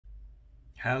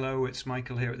Hello, it's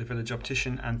Michael here at the Village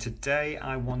Optician, and today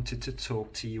I wanted to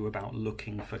talk to you about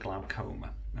looking for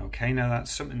glaucoma. Okay, now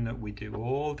that's something that we do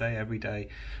all day, every day.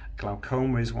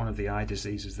 Glaucoma is one of the eye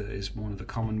diseases that is one of the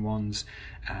common ones,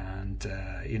 and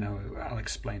I'll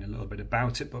explain a little bit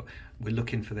about it, but we're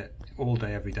looking for that all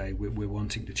day, every day. We're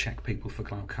wanting to check people for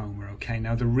glaucoma. Okay,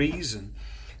 now the reason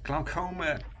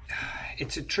glaucoma,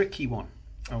 it's a tricky one.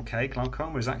 Okay,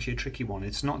 glaucoma is actually a tricky one.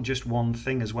 It's not just one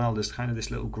thing as well. There's kind of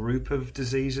this little group of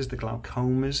diseases, the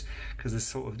glaucomas, because there's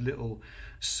sort of little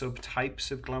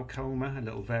subtypes of glaucoma and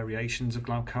little variations of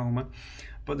glaucoma.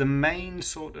 But the main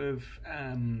sort of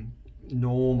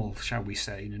normal, shall we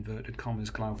say, in inverted commas,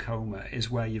 glaucoma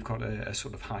is where you've got a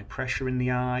sort of high pressure in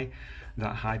the eye.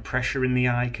 That high pressure in the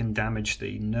eye can damage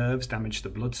the nerves, damage the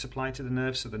blood supply to the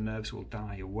nerves, so the nerves will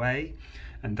die away.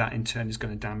 And that in turn is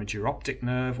going to damage your optic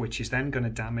nerve, which is then going to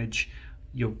damage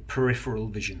your peripheral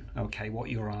vision, okay,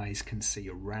 what your eyes can see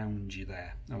around you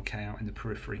there, okay, out in the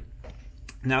periphery.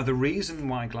 Now, the reason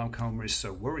why glaucoma is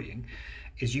so worrying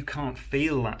is you can't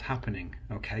feel that happening,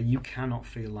 okay? You cannot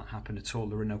feel that happen at all.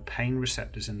 There are no pain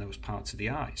receptors in those parts of the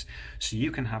eyes. So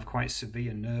you can have quite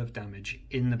severe nerve damage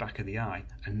in the back of the eye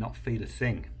and not feel a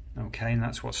thing. Okay, and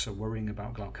that's what's so worrying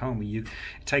about glaucoma. It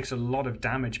takes a lot of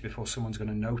damage before someone's going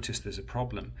to notice there's a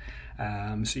problem.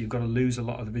 So you've got to lose a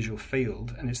lot of the visual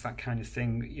field, and it's that kind of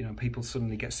thing, you know, people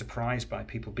suddenly get surprised by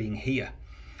people being here.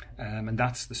 And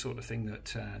that's the sort of thing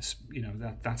that,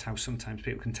 that's how sometimes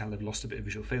people can tell they've lost a bit of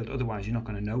visual field. Otherwise, you're not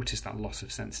going to notice that loss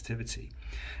of sensitivity.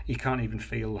 You can't even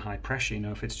feel the high pressure. You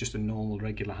know, if it's just a normal,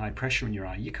 regular high pressure in your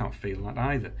eye, you can't feel that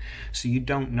either. So you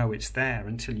don't know it's there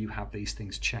until you have these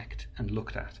things checked and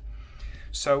looked at.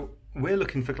 So we're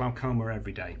looking for glaucoma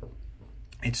every day.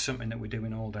 It's something that we're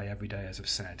doing all day, every day, as I've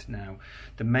said. Now,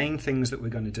 the main things that we're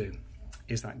going to do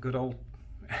is that good old,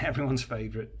 everyone's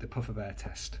favourite, the puff of air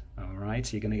test. All right,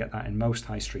 so you're going to get that in most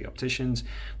high street opticians.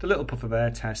 The little puff of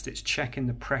air test, it's checking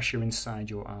the pressure inside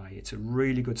your eye. It's a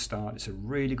really good start. It's a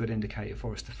really good indicator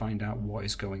for us to find out what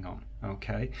is going on.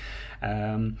 Okay,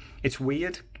 it's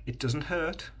weird. It doesn't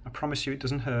hurt. I promise you, it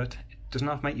doesn't hurt. It doesn't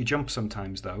have to make you jump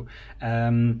sometimes, though.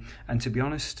 And to be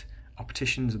honest,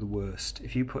 opticians are the worst.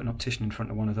 If you put an optician in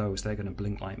front of one of those, they're going to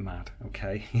blink like mad,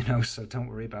 okay? You know, so don't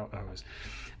worry about those.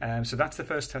 So that's the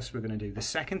first test we're going to do. The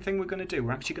second thing we're going to do,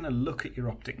 we're actually going to look at your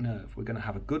optic nerve. We're going to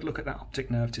have a good look at that optic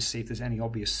nerve to see if there's any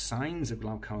obvious signs of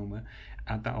glaucoma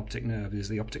at that optic nerve. Is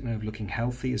the optic nerve looking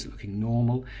healthy? Is it looking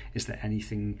normal? Is there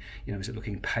anything, you know, is it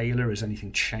looking paler? Is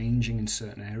anything changing in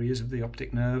certain areas of the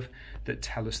optic nerve that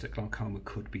tell us that glaucoma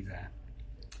could be there?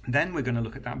 Then we're going to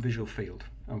look at that visual field.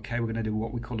 Okay, we're going to do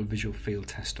what we call a visual field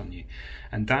test on you,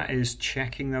 and that is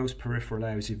checking those peripheral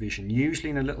areas of vision. Usually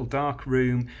in a little dark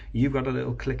room, you've got a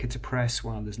little clicker to press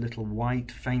while there's little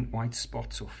faint white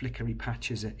spots or flickery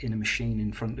patches in a machine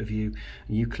in front of you,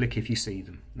 and you click if you see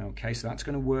them. Okay, so that's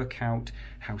going to work out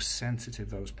how sensitive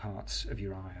those parts of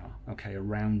your eye are, okay,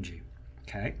 around you.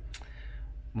 Okay,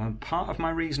 well, part of my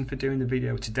reason for doing the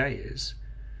video today is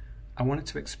I wanted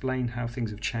to explain how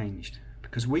things have changed.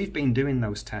 Because we've been doing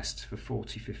those tests for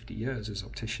 40, 50 years as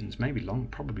opticians, maybe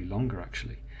probably longer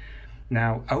actually.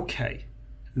 Now, okay,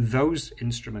 those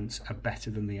instruments are better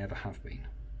than they ever have been.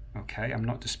 Okay, I'm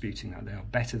not disputing that. They are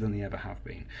better than they ever have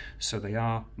been. So they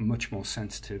are much more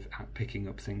sensitive at picking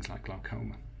up things like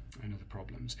glaucoma and other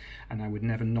problems. And I would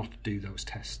never not do those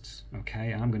tests.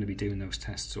 Okay, I'm going to be doing those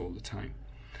tests all the time.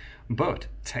 But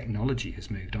technology has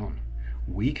moved on.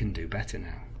 We can do better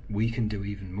now. We can do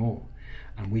even more.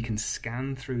 And we can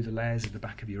scan through the layers of the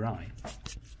back of your eye,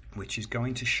 which is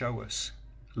going to show us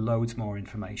loads more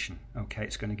information. Okay,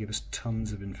 it's going to give us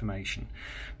tons of information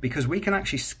because we can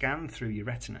actually scan through your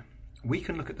retina. We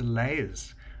can look at the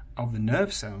layers of the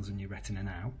nerve cells in your retina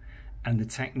now, and the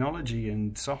technology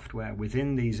and software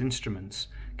within these instruments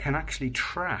can actually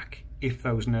track if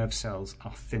those nerve cells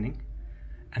are thinning.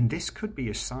 And this could be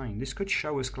a sign. This could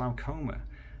show us glaucoma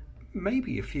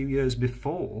maybe a few years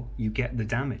before you get the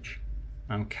damage.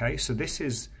 Okay, so this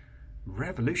is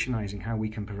revolutionizing how we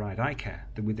can provide eye care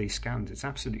with these scans. It's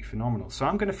absolutely phenomenal. So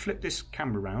I'm going to flip this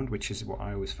camera around, which is what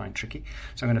I always find tricky.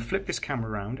 So I'm going to flip this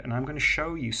camera around and I'm going to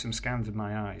show you some scans of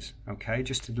my eyes, okay,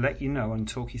 just to let you know and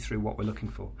talk you through what we're looking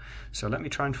for. So let me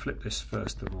try and flip this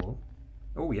first of all.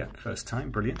 Oh yeah, first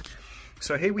time, brilliant.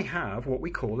 So here we have what we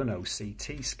call an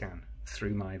OCT scan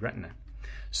through my retina.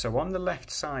 So on the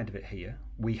left side of it here,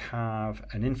 we have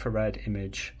an infrared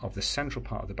image of the central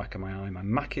part of the back of my eye, my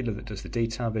macula that does the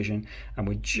detail vision, and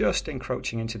we're just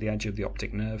encroaching into the edge of the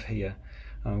optic nerve here.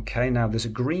 Okay, now there's a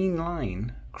green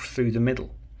line through the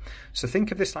middle. So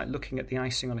think of this like looking at the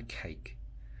icing on a cake.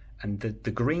 And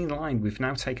the green line, we've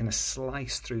now taken a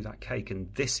slice through that cake,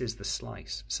 and this is the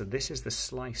slice. So this is the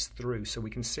slice through. So we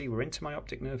can see we're into my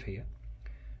optic nerve here.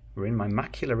 We're in my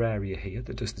macular area here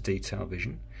that does the detail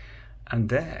vision. And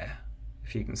there,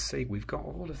 if you can see, we've got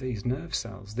all of these nerve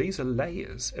cells. These are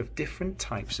layers of different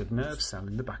types of nerve cell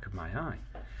in the back of my eye,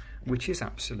 which is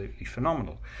absolutely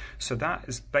phenomenal. So that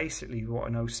is basically what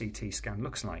an OCT scan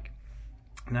looks like.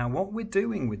 Now, what we're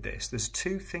doing with this, there's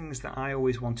two things that I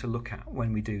always want to look at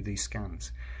when we do these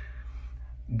scans.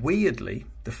 Weirdly,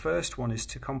 the first one is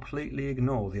to completely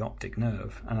ignore the optic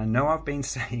nerve. And I know I've been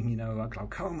saying, you know,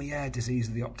 glaucoma, yeah, disease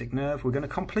of the optic nerve. We're going to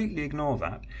completely ignore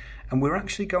that. And we're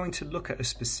actually going to look at a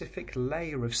specific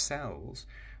layer of cells,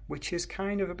 which is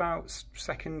kind of about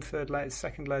second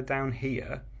layer down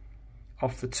here,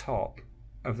 off the top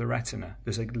of the retina.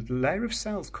 There's a layer of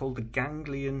cells called the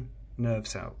ganglion nerve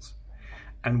cells.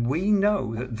 And we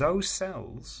know that those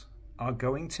cells are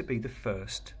going to be the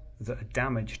first that are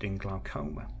damaged in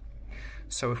glaucoma.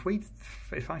 So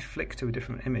if I flick to a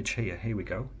different image here we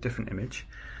go, different image.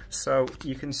 So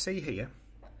you can see here,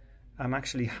 I'm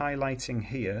actually highlighting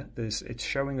here, it's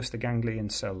showing us the ganglion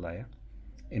cell layer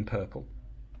in purple.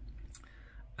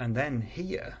 And then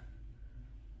here,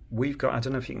 we've got, I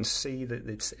don't know if you can see that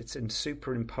it's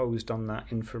superimposed on that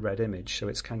infrared image. So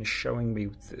it's kind of showing me,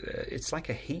 it's like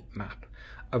a heat map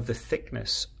of the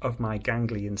thickness of my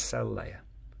ganglion cell layer.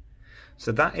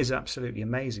 So that is absolutely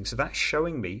amazing. So that's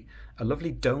showing me a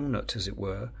lovely donut, as it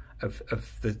were, of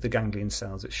the ganglion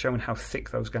cells. It's showing how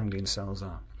thick those ganglion cells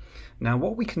are. Now,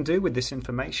 what we can do with this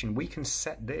information, we can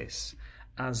set this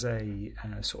as a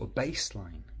sort of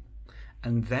baseline.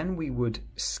 And then we would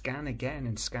scan again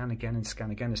and scan again and scan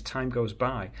again as time goes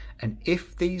by. And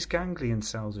if these ganglion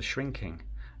cells are shrinking,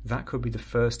 that could be the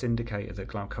first indicator that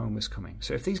glaucoma is coming.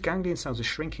 So if these ganglion cells are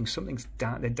shrinking,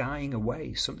 they're dying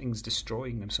away, something's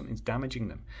destroying them, something's damaging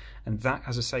them. And that,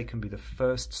 as I say, can be the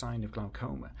first sign of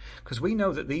glaucoma. Because we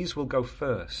know that these will go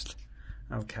first.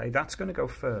 Okay, that's going to go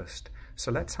first.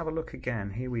 So let's have a look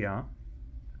again. Here we are.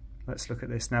 Let's look at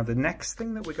this. Now, the next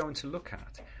thing that we're going to look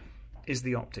at is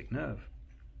the optic nerve.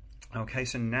 Okay,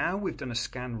 so now we've done a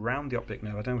scan round the optic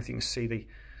nerve. I don't know if you can see the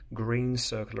green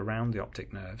circle around the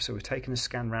optic nerve. So we've taken a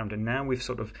scan round, and now we've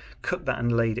sort of cut that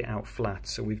and laid it out flat.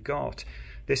 So we've got,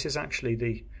 this is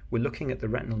actually we're looking at the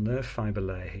retinal nerve fiber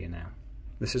layer here now.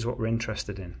 This is what we're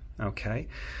interested in, okay?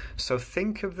 So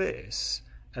think of this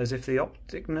as if the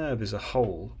optic nerve is a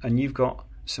hole, and you've got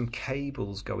some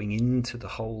cables going into the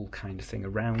hole kind of thing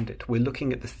around it. We're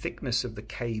looking at the thickness of the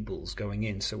cables going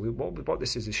in. So what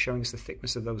this is showing us the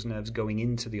thickness of those nerves going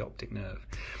into the optic nerve.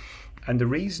 And the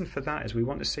reason for that is we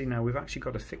want to see now we've actually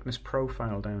got a thickness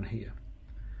profile down here,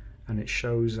 and it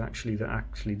shows actually that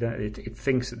it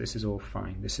thinks that this is all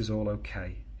fine, this is all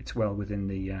okay, it's well within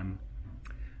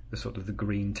the sort of the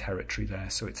green territory there,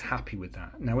 so it's happy with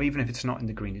that. Now, even if it's not in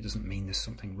the green, it doesn't mean there's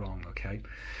something wrong, okay?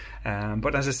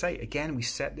 But as I say, again, we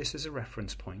set this as a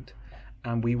reference point,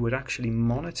 and we would actually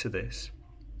monitor this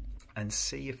and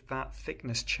see if that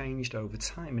thickness changed over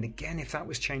time. And again, if that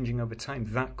was changing over time,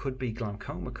 that could be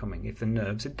glaucoma coming. If the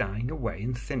nerves are dying away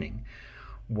and thinning,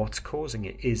 what's causing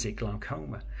it? Is it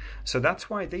glaucoma? So that's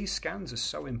why these scans are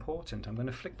so important. I'm going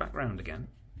to flick back round again.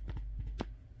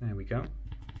 There we go.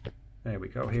 There we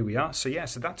go. Here we are. So yeah,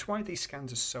 so that's why these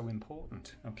scans are so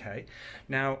important. Okay.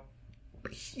 Now,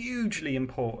 hugely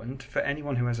important for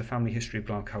anyone who has a family history of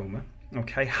glaucoma.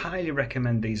 Okay, highly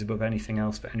recommend these above anything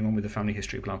else for anyone with a family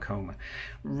history of glaucoma.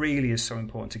 Really is so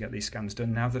important to get these scans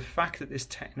done. Now, the fact that this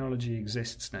technology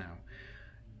exists now,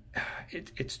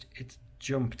 it's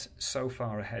jumped so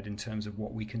far ahead in terms of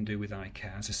what we can do with eye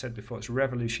care. As I said before, it's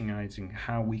revolutionising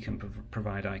how we can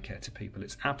provide eye care to people.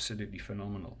 It's absolutely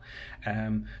phenomenal.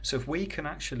 So if we can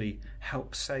actually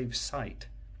help save sight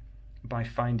by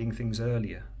finding things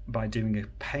earlier, by doing a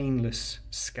painless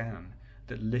scan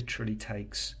that literally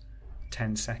takes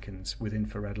 10 seconds with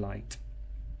infrared light,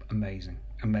 amazing,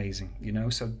 amazing, you know.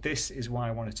 So this is why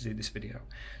I wanted to do this video.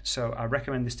 So I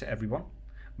recommend this to everyone,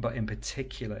 but in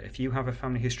particular, if you have a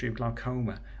family history of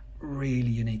glaucoma, really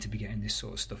you need to be getting this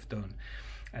sort of stuff done.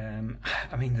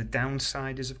 I mean, the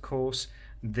downside is, of course,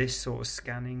 this sort of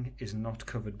scanning is not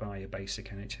covered by a basic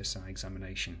NHSI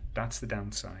examination. That's the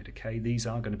downside, okay? These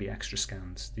are going to be extra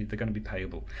scans. They're going to be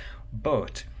payable.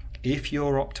 But if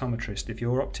your optometrist, if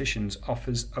your opticians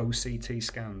offers OCT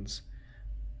scans,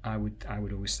 I would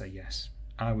always say yes.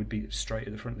 I would be straight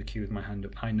at the front of the queue with my hand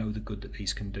up. I know the good that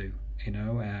these can do. You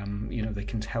know, they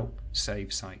can help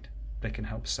save sight. they can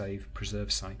help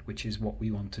preserve sight, which is what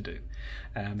we want to do.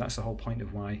 That's the whole point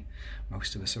of why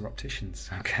most of us are opticians,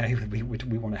 okay? We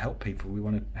want to help people. We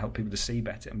want to help people to see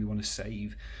better, and we want to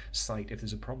save sight if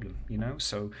there's a problem, you know?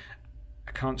 So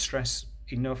I can't stress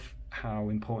enough how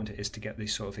important it is to get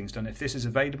these sort of things done. If this is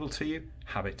available to you,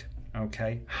 have it,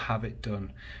 okay? Have it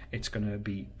done. It's going to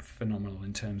be phenomenal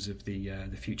in terms of the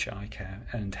future eye care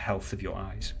and health of your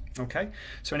eyes. Okay,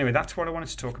 so anyway, that's what I wanted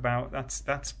to talk about.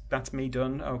 That's me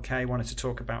done. Okay, I wanted to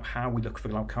talk about how we look for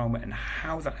glaucoma and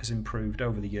how that has improved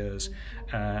over the years,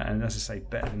 and as I say,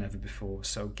 better than ever before.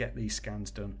 So get these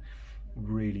scans done,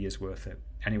 really is worth it.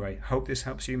 Anyway, hope this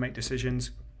helps you make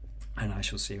decisions, and I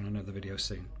shall see you in another video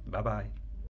soon. Bye bye.